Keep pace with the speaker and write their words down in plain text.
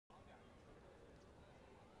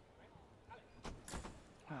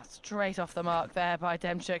Straight off the mark there by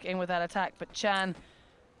DEMCHUK, in with that attack, but Chan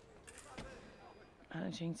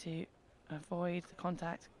managing to avoid the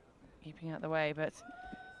contact, keeping out the way, but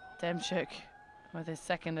DEMCHUK with his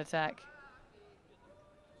second attack,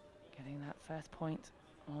 getting that first point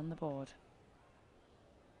on the board.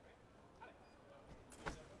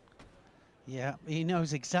 Yeah, he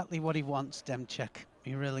knows exactly what he wants, DEMCHUK.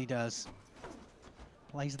 He really does.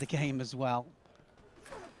 Plays the game as well.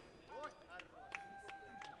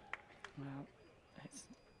 Well, it's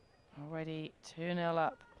already 2-0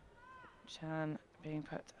 up. Chan being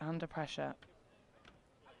put under pressure.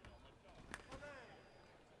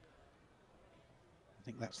 I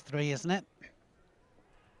think that's 3, isn't it?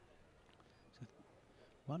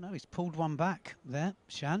 Well, no, he's pulled one back there,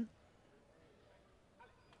 Chan.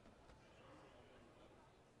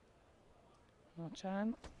 Well,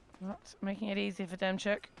 Chan not making it easy for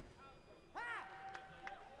DEMCHUK.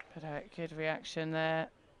 But a good reaction there,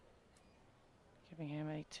 giving him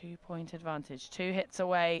a 2-point advantage. 2 hits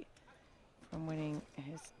away from winning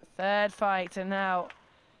his third fight, and now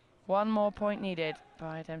 1 more point needed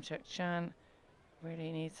by DEMCHUK. Chan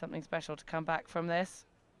really needs something special to come back from this.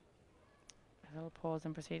 A little pause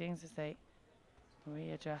in proceedings as they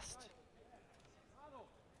readjust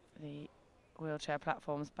the wheelchair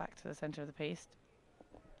platforms back to the centre of the piste.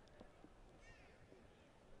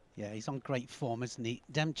 Yeah, he's on great form, isn't he?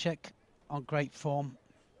 DEMCHUK on great form.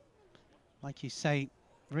 Like you say,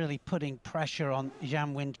 really putting pressure on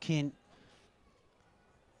Jan Windkin.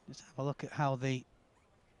 Let's have a look at how I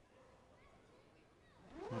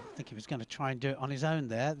think he was going to try and do it on his own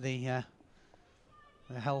there, the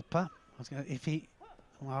helper.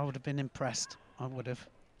 I would have been impressed. I would have.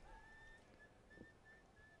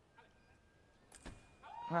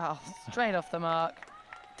 Well, straight off the mark.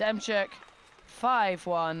 DEMCHUK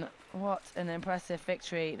 5-1. What an impressive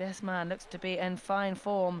victory. This man looks to be in fine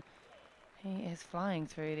form. He is flying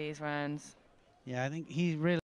through these rounds. Yeah, I think he really